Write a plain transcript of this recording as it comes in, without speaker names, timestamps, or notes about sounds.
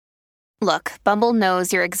Look, Bumble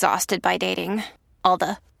knows you're exhausted by dating. All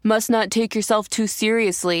the must not take yourself too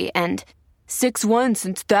seriously and 6'1"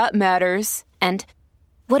 since that matters. And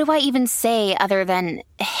what do I even say other than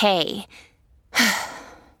hey?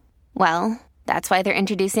 Well, that's why they're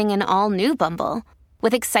introducing an all-new Bumble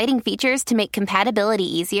with exciting features to make compatibility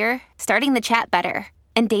easier, starting the chat better,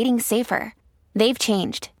 and dating safer. They've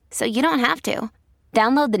changed, so you don't have to.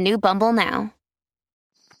 Download the new Bumble now.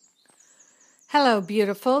 Hello,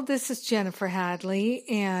 beautiful. This is Jennifer Hadley,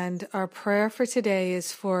 and our prayer for today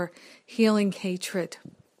is for healing hatred.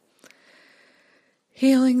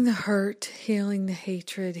 Healing the hurt, healing the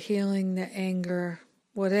hatred, healing the anger.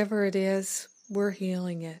 Whatever it is, we're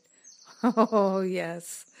healing it. Oh,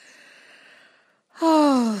 yes.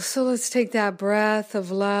 Oh, so let's take that breath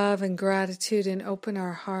of love and gratitude and open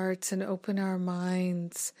our hearts and open our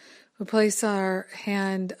minds. We place our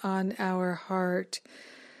hand on our heart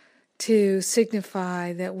to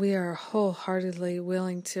signify that we are wholeheartedly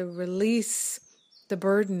willing to release the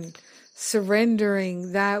burden,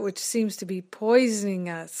 surrendering that which seems to be poisoning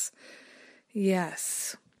us.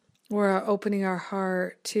 Yes, we're opening our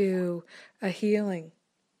heart to a healing,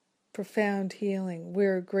 profound healing.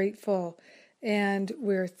 We're grateful and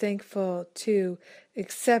we're thankful to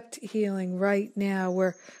accept healing right now.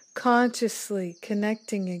 We're consciously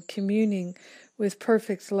connecting and communing with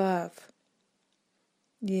perfect love.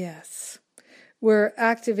 Yes, we're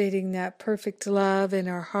activating that perfect love in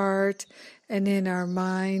our heart and in our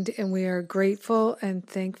mind, and we are grateful and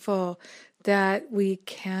thankful that we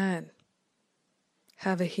can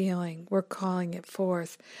have a healing. We're calling it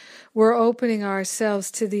forth. We're opening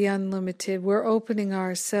ourselves to the unlimited. We're opening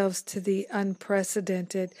ourselves to the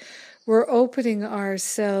unprecedented. We're opening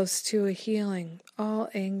ourselves to a healing. All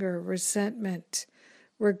anger, resentment,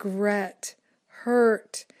 regret,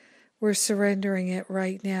 hurt, we're surrendering it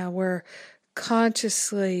right now. We're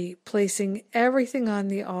consciously placing everything on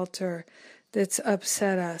the altar that's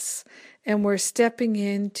upset us, and we're stepping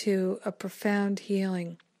into a profound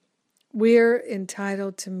healing. We're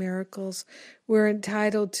entitled to miracles. We're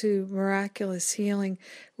entitled to miraculous healing.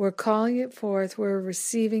 We're calling it forth. We're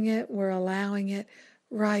receiving it. We're allowing it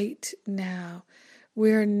right now.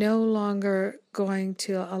 We're no longer going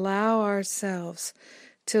to allow ourselves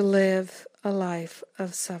to live a life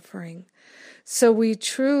of suffering. So we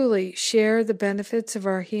truly share the benefits of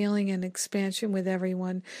our healing and expansion with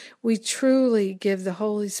everyone. We truly give the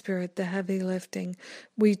Holy Spirit the heavy lifting.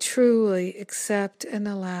 We truly accept and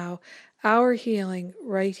allow our healing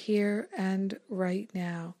right here and right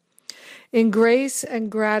now. In grace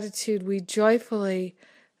and gratitude, we joyfully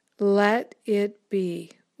let it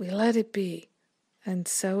be. We let it be. And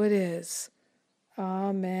so it is.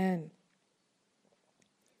 Amen.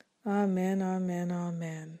 Amen, amen,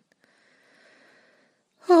 amen.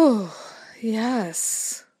 Oh,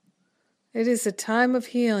 yes. It is a time of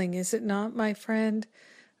healing, is it not, my friend?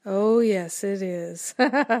 Oh, yes, it is.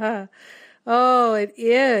 Oh, it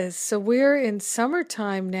is. So we're in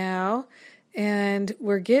summertime now, and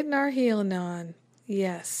we're getting our healing on.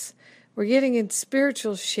 Yes, we're getting in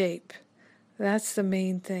spiritual shape. That's the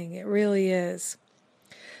main thing. It really is.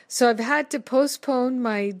 So I've had to postpone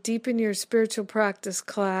my Deepen Your Spiritual Practice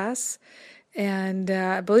class, and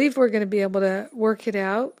I believe we're going to be able to work it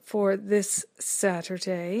out for this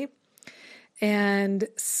Saturday. And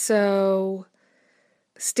so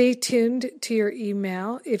stay tuned to your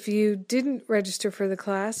email. If you didn't register for the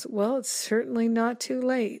class, well, it's certainly not too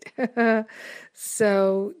late.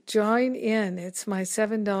 So join in. It's my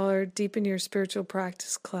 $7 Deepen Your Spiritual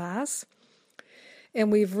Practice class.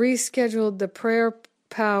 And we've rescheduled the Prayer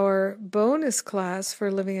Power bonus class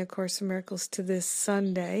for Living A Course in Miracles to this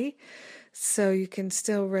Sunday. So you can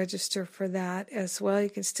still register for that as well. You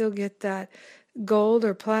can still get that gold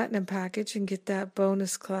or platinum package and get that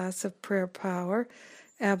bonus class of Prayer Power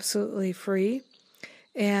absolutely free.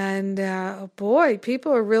 And boy,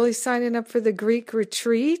 people are really signing up for the Greek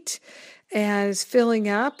retreat, and it's filling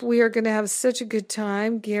up. We are going to have such a good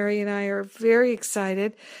time. Gary and I are very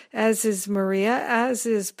excited, as is Maria, as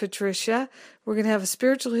is Patricia. We're going to have a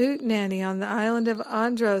spiritual hootenanny on the island of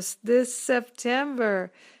Andros this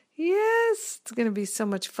September. Yes, it's going to be so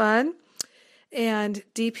much fun. And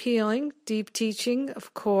deep healing, deep teaching,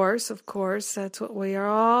 of course, that's what we are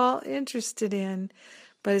all interested in.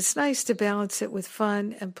 But it's nice to balance it with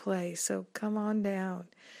fun and play. So come on down.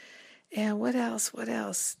 And what else?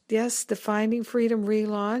 Yes, the Finding Freedom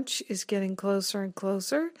relaunch is getting closer and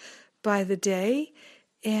closer by the day.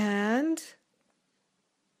 And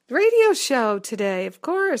radio show today. Of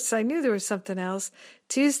course, I knew there was something else.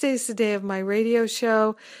 Tuesday's the day of my radio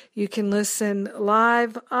show. You can listen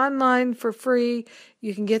live online for free.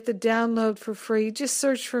 You can get the download for free. Just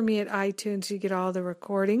search for me at iTunes. You get all the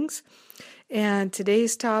recordings. And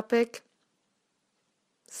today's topic,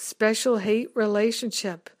 special hate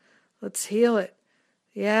relationship. Let's heal it.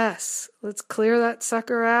 Yes, let's clear that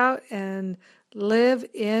sucker out and live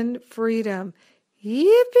in freedom.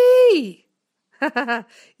 Yippee!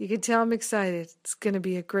 You can tell I'm excited. It's going to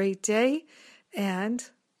be a great day. And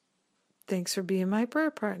thanks for being my prayer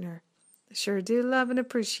partner. I sure do love and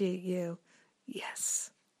appreciate you. Yes.